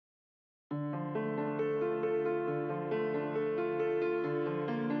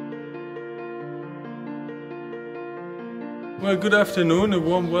Well, good afternoon. A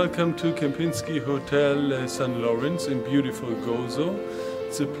warm welcome to Kempinski Hotel St. Lawrence in beautiful Gozo.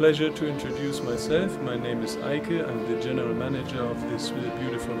 It's a pleasure to introduce myself. My name is Eike. I'm the general manager of this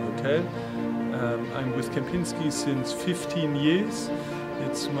beautiful hotel. I'm with Kempinski since 15 years.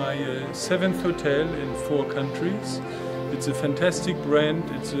 It's my 7th hotel in 4 countries. It's a fantastic brand.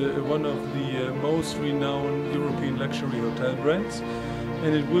 It's one of the most renowned European luxury hotel brands.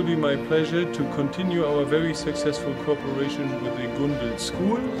 And it will be my pleasure to continue our very successful cooperation with the Gundel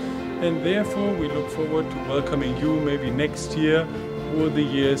School. And therefore we look forward to welcoming you maybe next year or the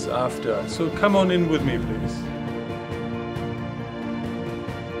years after. So come on in with me, please.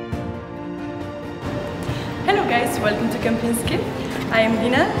 Hello guys, welcome to Kempinski. I am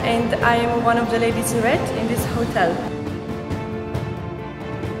Dina and I am one of the ladies in red in this hotel.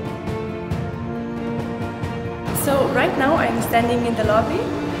 So right now I'm standing in the lobby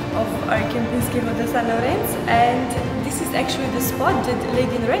of our Kempinski Hotel St. Lawrence, and this is actually the spot that the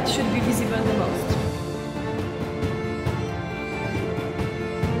lady in red should be visible the most.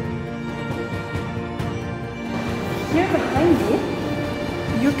 Here behind me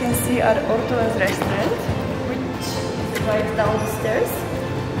you can see our Ortolan's restaurant, which is right down the stairs.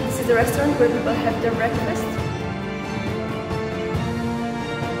 This is the restaurant where people have their breakfast.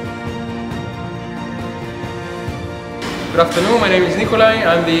 Good afternoon, my name is Nikolai.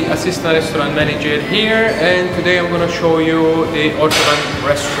 I'm the assistant restaurant manager here, and today I'm going to show you the Ortolan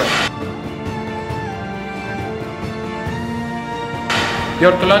restaurant. The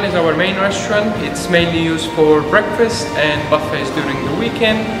Ortolan is our main restaurant. It's mainly used for breakfast and buffets during the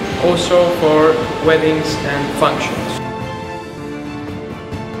weekend, also for weddings and functions.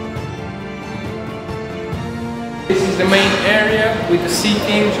 This is the main area with the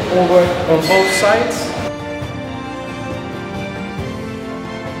seating over on both sides.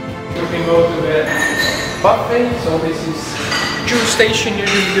 We can go to the buffet. So this is juice station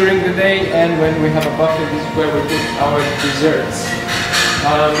usually during the day, and when we have a buffet, this is where we put our desserts.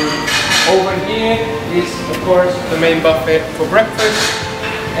 Over here is of course the main buffet for breakfast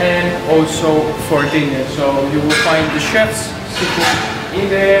and also for dinner. So you will find the chefs sitting in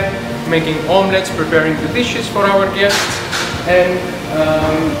there making omelets, preparing the dishes for our guests, and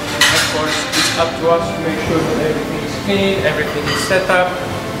of course it's up to us to make sure that everything is clean, everything is set up.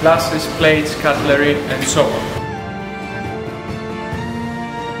 Glasses, plates, cutlery, and so on.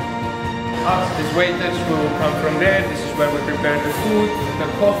 Us as waiters will come from there. This is where we prepare the food, the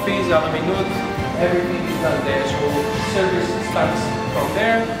coffees, a la minute, everything is done there. So service starts from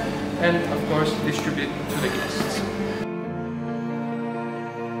there and of course distribute to the guests.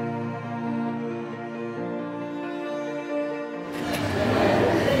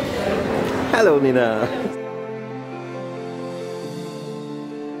 Hello, Nina.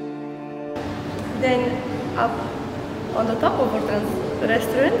 Then up on the top of our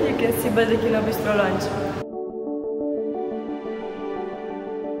restaurant you can see Baldacchino Bistro Lounge.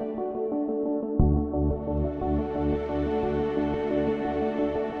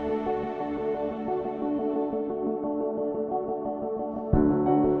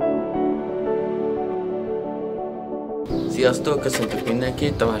 Sziasztok, köszöntök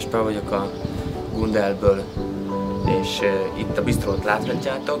mindenkit, Tamás Pál vagyok a Gundelből, és itt a bistrót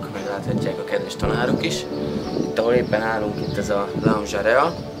láthatjátok, meg láthatják a kedves tanárok is. Itt, ahol éppen állunk, itt ez a lounge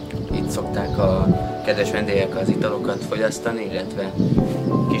area. Itt szokták a kedves vendégek az italokat fogyasztani, illetve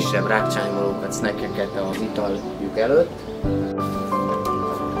kisebb rákcsányvalókat, snackeket az italjuk előtt.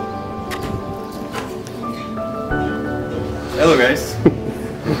 Hello guys!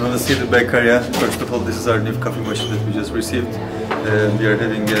 You want to see the back area? First of all, this is our new coffee machine that we just received. We are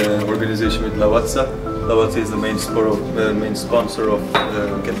having an organization with Lavazza. Lavazza is the main sponsor of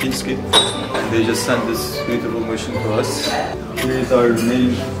Kempinski, and they just sent this beautiful machine to us. Here is our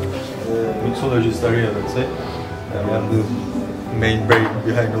main mixologist area, let's say. We have the main brain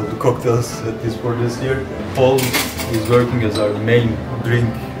behind all the cocktails at this for this year. Paul is working as our main drink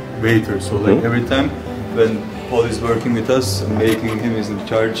waiter, so like every time when Paul is working with us and making him is in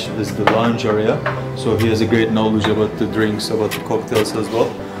charge, this is the lounge area, so he has a great knowledge about the drinks, about the cocktails as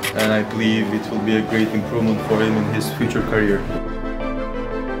well, and I believe it will be a great improvement for him in his future career.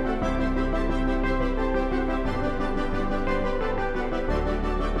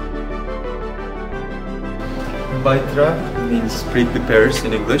 Baitra means prickly pears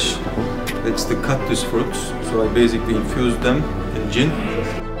in English. It's the cactus fruits, so I basically infuse them in gin.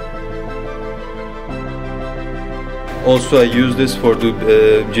 Also, I use this for the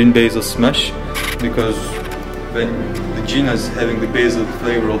gin basil smash, because when the gin is having the basil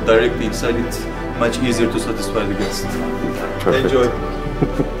flavor directly inside, it's much easier to satisfy the guest. Perfect. Enjoy!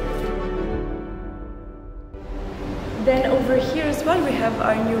 Then over have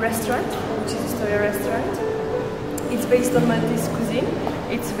our new restaurant, which is a Storia restaurant. It's based on Maltese cuisine.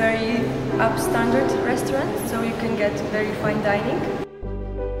 It's very up-standard restaurant, so you can get very fine dining.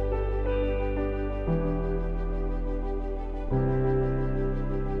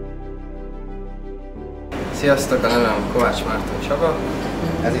 Sziasztok, a nevem Kovács Márton Csaba,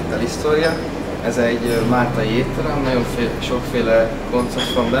 ez itt a Lisztória. Ez egy máltai étterem, nagyon sokféle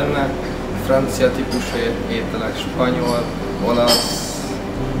koncept van benne. Francia típusú ételek, spanyol, olasz,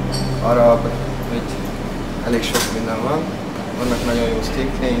 arab, úgy elég sok minden van. Vannak nagyon jó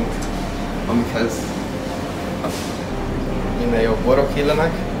steakjeink, amikhez minden jó borok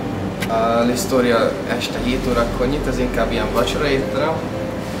illenek. A Lisztória este 7 órakor nyit, ez inkább ilyen vacsora étterem,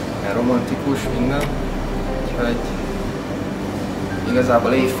 ilyen romantikus minden. Úgyhogy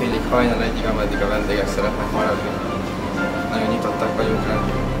igazából éjfélig, hajnal egyig, ameddig a vendégek szeretnek maradni. Nagyon nyitottak vagyunk rá.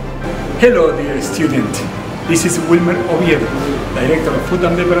 Hello dear student, this is Wilmer Oviedo, Director of Food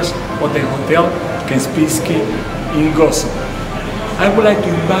and Beverage of the Hotel Kempinski in Gozo. I would like to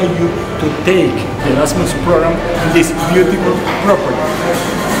invite you to take the Erasmus program in this beautiful property.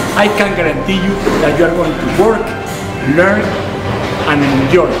 I can guarantee you that you are going to work, learn and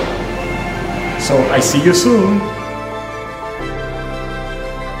enjoy. So I see you soon.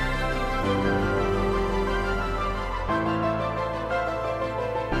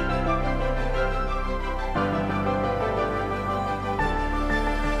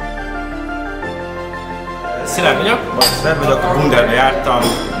 Szilárd vagyok, Hungaryban jártam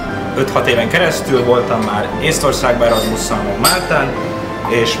 5-6 éven keresztül, voltam már Észtországban, Erasmusszal, meg Máltán,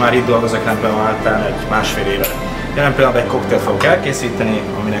 és már itt dolgozok jelen Máltán egy másfél éve. Jelen pillanatban egy koktélt fogok elkészíteni,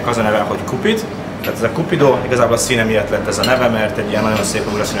 aminek az a neve, hogy Cupid. Tehát ez a Cupido, igazából a színe miatt lett ez a neve, mert egy ilyen nagyon szép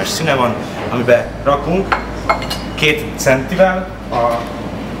rózsaszínes színe van, amiben rakunk 2 centivel a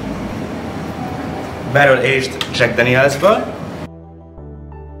Barrel Aged Jack Danielsből.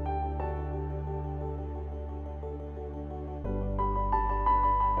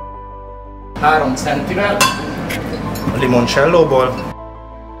 Három centivel A limoncelloból.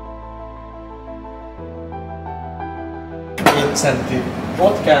 2 centi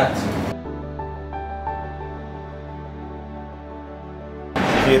vodkát,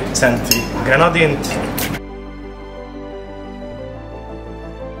 2 centi grenadint,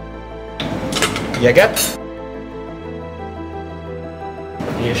 jeget,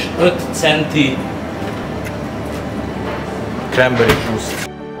 És 5 centi cranberry juice.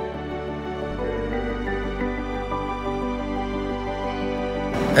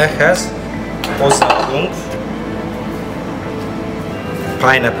 Ehhez hozzáadunk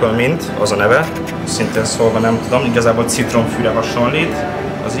pineapple mint, az a neve, szintén szólva nem tudom, igazából citromfűre hasonlít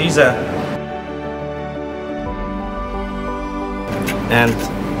az íze. And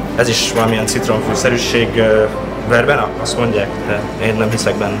ez is valamilyen citromfűszerűség verbena, azt mondják, de én nem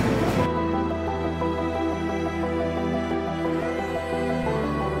hiszek benne.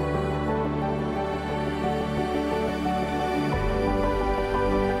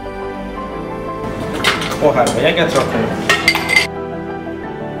 Pohárba jeget rakunk.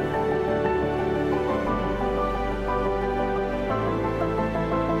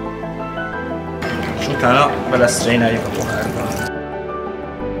 És utána belesztréneljük a pohárba.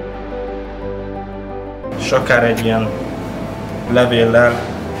 És akár egy ilyen levéllel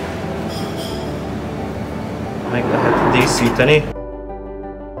meg lehet díszíteni.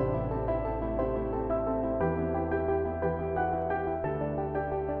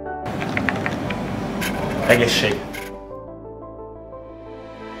 Egészség!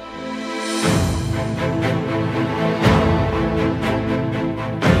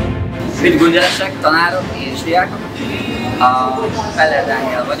 Üdv gundelesek, tanárok és diákok! Feller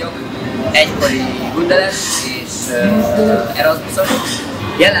Dániel vagyok, egykori gundeles és Erasmusos.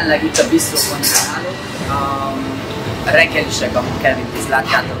 Jelenleg itt a bisztróban állok. A reggelisek, amit itt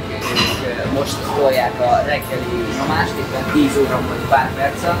látjátok, ők most tolják a reggeli nyomást, éppen 10 óra vagy pár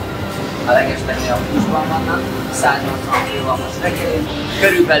perccel. A legeslegnél a húsban vannak, 180 fő van most reggelén.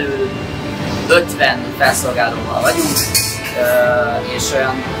 Körülbelül 50 felszolgálóval vagyunk, és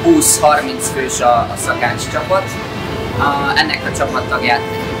olyan 20-30 fős a szakács csapat. Ennek a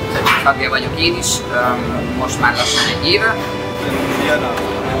tagja vagyok én is, most már lassan egy éve.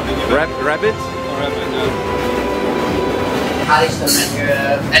 Rabbit? Hál' Istennek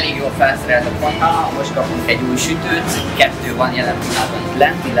elég jól felszerelt a konyha, most kapunk egy új sütőt, 2 van jelen pillanatban itt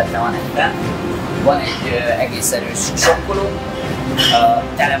lent, illetve van egy bent. Van egy egész erős sokkoló,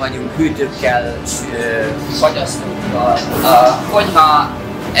 tele vagyunk hűtőkkel, fagyasztókkal. A konyha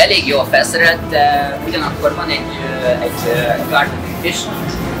elég jól felszerelt, de ugyanakkor van egy garden dish,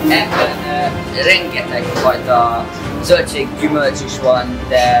 Ebben rengeteg fajta zöldség, gyümölcs is van,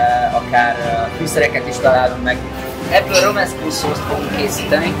 de akár fűszereket is találunk meg. Ebből romesco szószt fogunk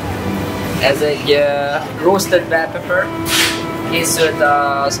készíteni. Ez egy roasted bell pepper. Készült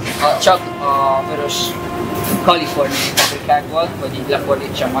csak a vörös kaliforniai paprikákból, hogy így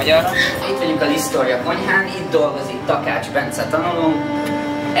lefordítsam magyarra. Itt vagyunk a Lisztória konyhán, itt dolgozik Takács Bence tanulónk.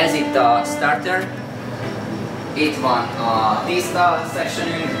 Ez itt a starter. Itt van a tészta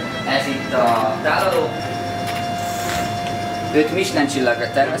sectionünk, ez itt a tálaló. Őt Michelin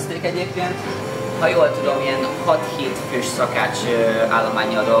csillagra tervezték egyébként. Ha jól tudom, ilyen 6-7 fős szakács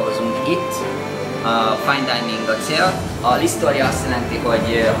állománnyal dolgozunk itt. A fine dining a cél. A Lisztória azt jelenti,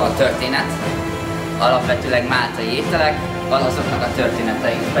 hogy a történet, alapvetőleg máltai ételek, azoknak a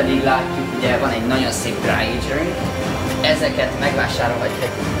történeteit pedig látjuk, ugye van egy nagyon szép dry agerünk. Ezeket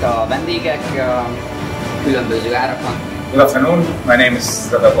megvásárolhatják a vendégek különböző árakon. Good afternoon, my name is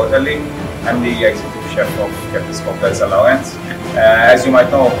Dada Botelli. I'm the executive chef of Kempinski Hotel St. Lawrence. As you might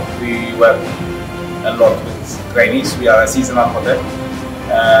know, we work a lot with trainees. We are a seasonal hotel.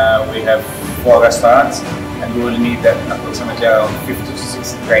 We have 4 restaurants and we will need approximately around 50 to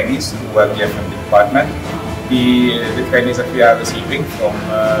 60 trainees to work the F&B department. The trainees that we are receiving from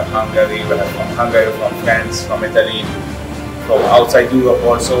Hungary, we have from Hungary, from France, from Italy, from outside Europe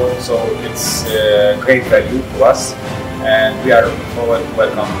also, so it's great value to us and we are looking forward to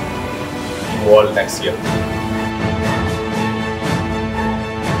welcome you all next year.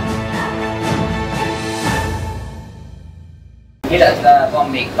 Illetve van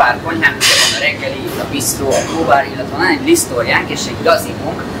még pár konyhánk, van a reggeli, itt a bistró, a próbár, illetve van egy lisztóriánk és egy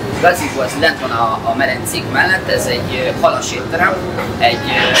gazibónk. A gazibó az lent van a medencék mellett, ez egy halas étterem, egy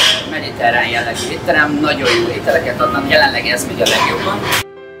mediterrán jellegű étterem, nagyon jó ételeket adnak, jelenleg ez még a legjobban.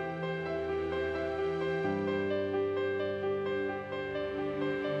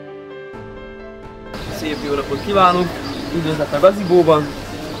 Szép jó napot kívánunk! Üdvözlet a gazibóban!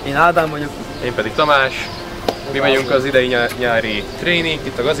 Én Ádám vagyok. Én pedig Tamás. Mi vagyunk az idei nyári tréning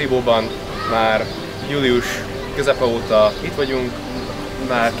itt a gazibóban. Már július közepe óta itt vagyunk.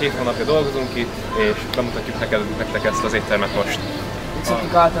 Már 2 hónapja dolgozunk itt, és bemutatjuk nektek ezt az éttermet most. Itt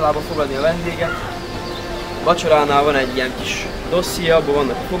szoktuk általában fogadni a vendéget. Vacsoránál van egy ilyen kis dosszié, abban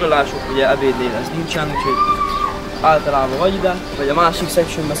vannak a foglalások, ugye ebédnél ez nincsen, úgyhogy általában vagy ide, vagy a másik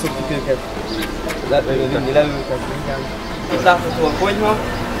sectionben szoktuk őket vinni levőket. Itt látható a konyha,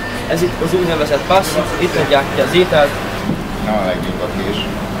 ez itt az úgynevezett passzit, itt adják ki az ételt. Nem a legjobb a kés,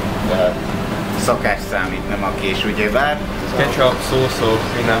 de szakás számít, nem a kés, ugyebár. Ketchup, szószok,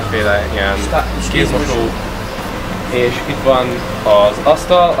 mindenféle ilyen kézmosó. És itt van az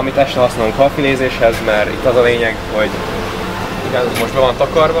asztal, amit este használunk halfilézéshez, mert itt az a lényeg, hogy igen, most be van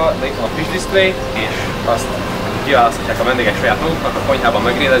takarva, de itt van a fish display, és azt kiválaszthatják a vendégek saját maguknak, a konyhában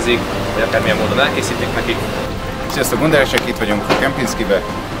megrélezik, vagy akármilyen módon elkészítik nekik. Sziasztok, gondelesek, itt vagyunk a Kempinskibe,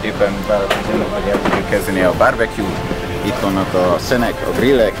 éppen választjuk, hogy el tudjuk kezdeni a barbecue-t. Itt vannak a szenek, a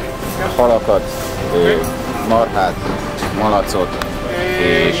grillek, a halakat, marhát, malacot,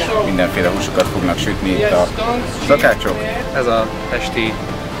 és mindenféle húsokat fognak sütni itt a szakácsok. Ez a esti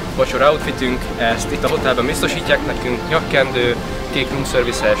vacsora outfitünk, ezt itt a hotelben biztosítják nekünk, nyakkendő, kék room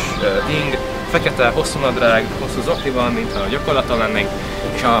service-es ing, fekete, hosszú nadrág, hosszú zokni van, mintha gyakorlaton lennénk,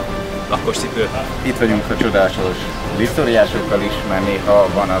 és a lakkos cipő. Itt vagyunk a csodálatos lisztóriásokkal is, mert néha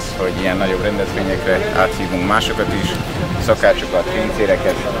van az, hogy ilyen nagyobb rendezvényekre áthívunk másokat is, szakácsokat,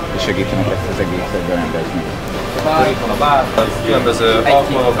 pincéreket, és segítenek ezt az egészet berendezni. Itt van a bár, különböző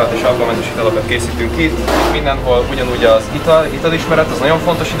alkoholokat és alkoholmentes italokat készítünk itt. Mindenhol ugyanúgy az italismeret, az nagyon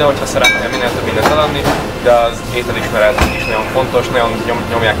fontos ide, hogyha szeretnél minél több mindent eladni, de az ételismeret is nagyon fontos, nagyon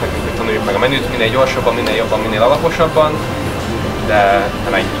nyomják nekünk, hogy tanuljuk meg a menüt, minél gyorsabban, minél jobban, minél alaposabban, de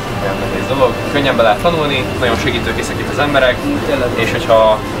nem egy olyan nehéz dolog. Könnyen be lehet tanulni, nagyon segítőkészek itt az emberek, és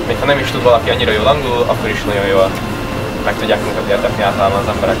hogyha nem is tud valaki annyira jól angolul, akkor is nagyon jól meg tudják magukat értetni általában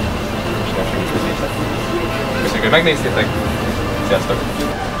az emberek, és nagyon segítőkészek. Köszönjük, hogy megnéztétek! Sziasztok!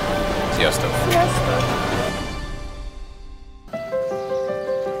 Sziasztok! Sziasztok!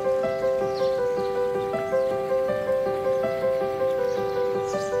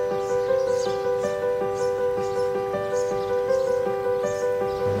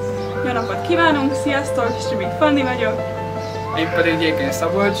 Jó napot kívánunk! Sziasztok! Stribik Fanni vagyok! Én pedig Gyékén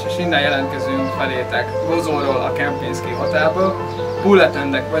Szabolcs, és innen jelentkezünk felétek Gozóról, a Kempinski Hotelből.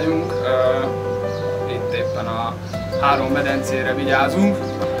 Pool-attendek vagyunk, itt éppen a 3 medencére vigyázunk.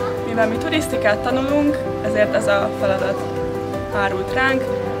 Mivel mi turisztikát tanulunk, ezért ez a feladat hárult ránk.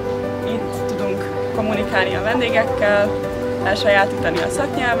 Itt tudunk kommunikálni a vendégekkel, elsajátítani a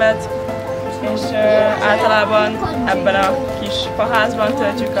szaknyelvet, és általában ebben a kis faházban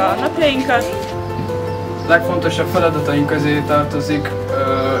töltjük a napjainkat. A legfontosabb feladataink közé tartozik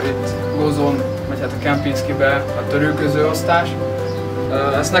itt Gozon, vagy hát a Kempinskibe a törőközőosztás.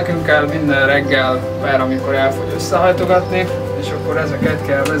 Ezt nekünk kell minden reggel pár, amikor elfogy összehajtogatni, és akkor ezeket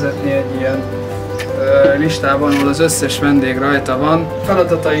kell vezetni egy ilyen listában, ahol az összes vendég rajta van.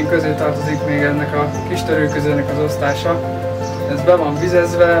 Feladataink közé tartozik még ennek a kis törőközőnek az osztása. Ez be van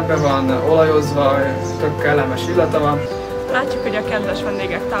vizezve, be van olajozva, tök kellemes illata van. Látjuk, hogy a kedves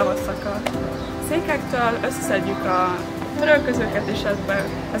vendégek távoztak a székektől, összeszedjük a törölközőket, és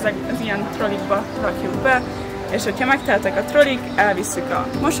az ilyen trolikba rakjuk be, és hogyha megteltek a trolik, elvisszük a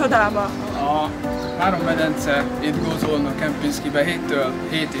mosodába. A 3 medence itt Gozon, a Kempinskibe 7-től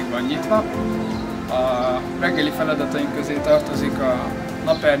 7-ig van nyitva. A reggeli feladataink közé tartozik a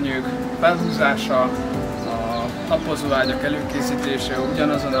napernyők felhúzása, a napozóágyak előkészítése,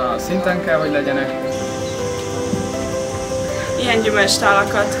 ugyanazon a szinten kell, hogy legyenek. Ilyen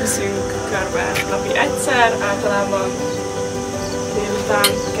gyümölcstálakat viszünk körbe napi egyszer, általában délután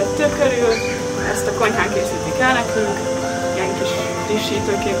 2 körül. Ezt a konyhán készítik el nekünk, ilyen kis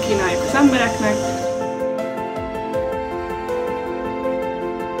frissítőként kínáljuk az embereknek.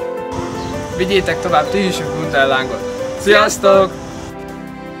 Vigyétek tovább ti is a gundellánkot! Sziasztok!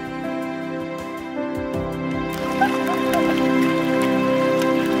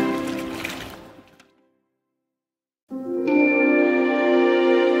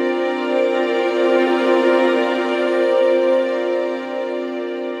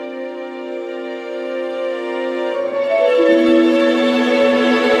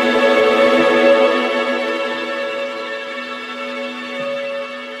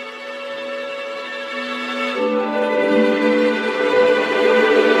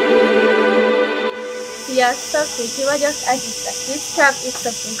 Sziasztok, Viki vagyok, ez itt a Kids Club, itt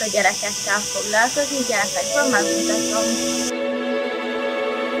szoktunk a gyerekekkel foglalkozni, gyerekekben megmutatom.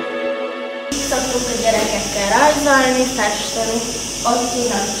 Itt szoktunk a gyerekekkel rajzolni, festeni, ott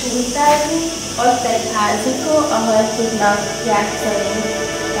tudnak csintázni, ott egy házikó, ahol tudnak játszani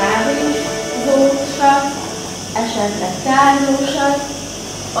kávézósat, esetleg kárdósat,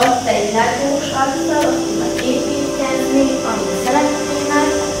 ott egy legós asztal, ott tudnak építkezni, amit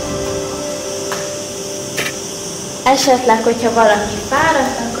szeretnének. Esetleg, hogyha valaki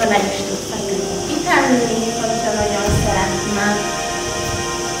fáradt, akkor le is tud feküdni pihenni, hogyha nagyon szeretne.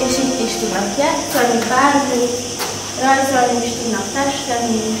 És itt is tudnak játszani, bármit, rajzolni is tudnak,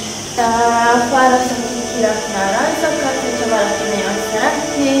 festeni is. A falra szoktuk kirakni a rajzokat, hogyha valaki nagyon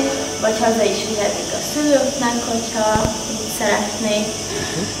szeretné, vagy haza is vihetik a szülőknek, hogyha úgy szeretnék.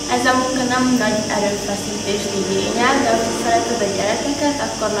 Ez a munka nem nagy erőfeszítést igényel, de ha szereted a gyerekeket,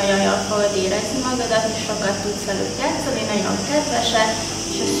 akkor nagyon jól fogod érezni magadat, és sokat tudsz velük játszani, nagyon kedvesek,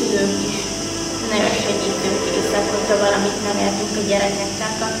 és a szülők is nagyon segítőkészek, hogyha valamit nem értünk a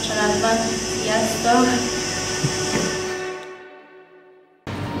gyerekekkel kapcsolatban. Sziasztok!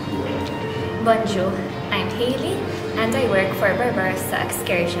 Bonjour, I'm Haley and I work for Barbarossa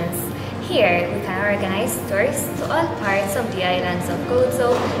Excursions. Here we can organize tours to all parts of the islands of Gozo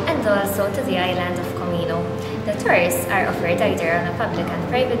and also to the island of Comino. The tours are offered either on a public and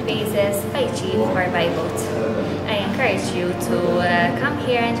private basis, by jeep or by boat. I encourage you to come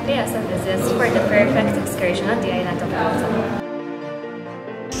here and pay us a visit for the perfect excursion on the island of Gozo.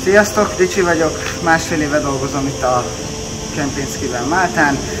 Sziasztok, Ricsi vagyok, másfél éve dolgozom itt a Kempinskiben,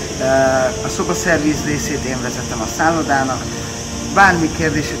 Máltán. A szobaszerviz részét én vezetem a szállodának. Bármi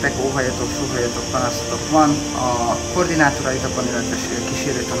kérdésetek, óhajatok, sóhajatok, panaszotok van, a koordinátoraitokon, illetve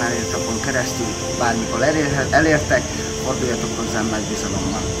kísérő tanáraitokon keresztül bármikor elértek, forduljatok hozzám nagy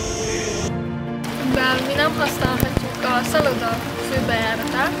bizalommal. Mivel mi nem használhatjuk a szálloda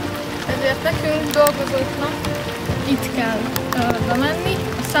főbejáratát, ezért nekünk dolgozóknak itt kell bemenni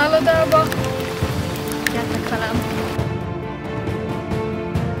a szállodába. Gyertek velem!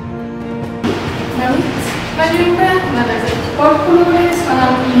 Nem itt megyünk be, mert ez egy parkoló rész,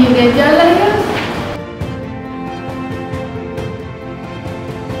 hanem így egy ellenjön.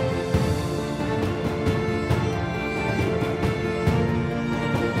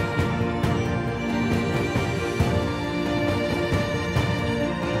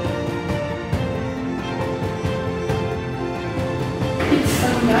 Itt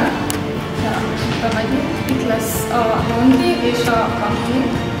szemben, ha bemegyünk, itt lesz a hangig és a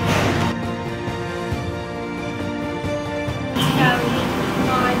kantin.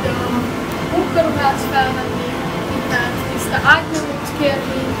 Majd a munkaruhát felvenni, tehát tiszta ágynyomót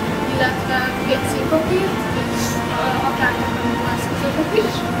kérni, illetve WC-papírt, és akár eszközöket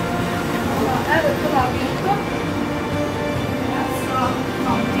is. Erről tovább jöttem, ez a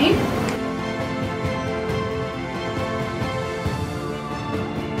kantin.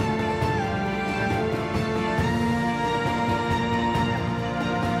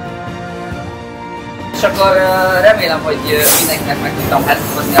 És akkor remélem, hogy mindenkinek meg tudtam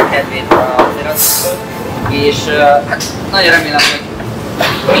hozni a kedvét az Erasmusról, és hát nagyon remélem,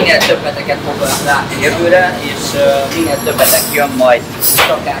 hogy minél többeteket fogok látni jövőre, és minél többetek jön majd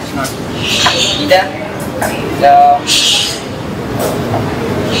szakácsnak ide.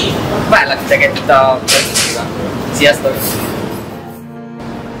 Várlak titeket itt a Kempinskiben. Sziasztok!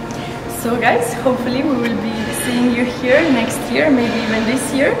 So guys, hopefully we will be seeing you here next year, maybe even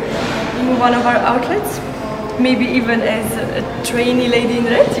this year, in one of our outlets. Maybe even as a trainee lady in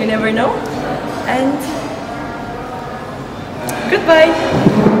red, you never know. And goodbye!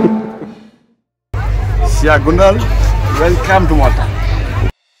 Sia Gunnar, welcome to Malta.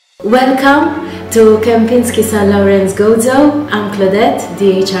 Welcome to Kempinski St. Lawrence Gozo. I'm Claudette,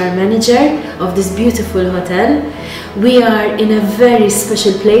 the HR manager of this beautiful hotel. We are in a very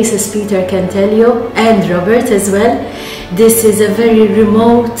special place, as Peter can tell you, and Robert as well. This is a very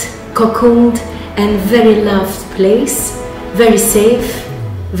remote, cocooned and very loved place, very safe,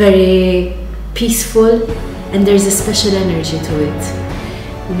 very peaceful, and there's a special energy to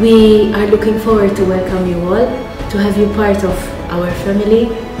it. We are looking forward to welcome you all, to have you part of our family,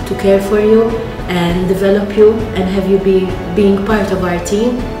 to care for you and develop you and have you being part of our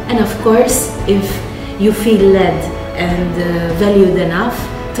team. And of course, if you feel led and valued enough,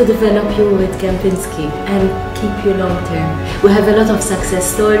 to develop you with Kempinski and keep you long term. We have a lot of success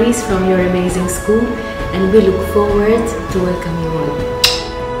stories from your amazing school and we look forward to welcome you all.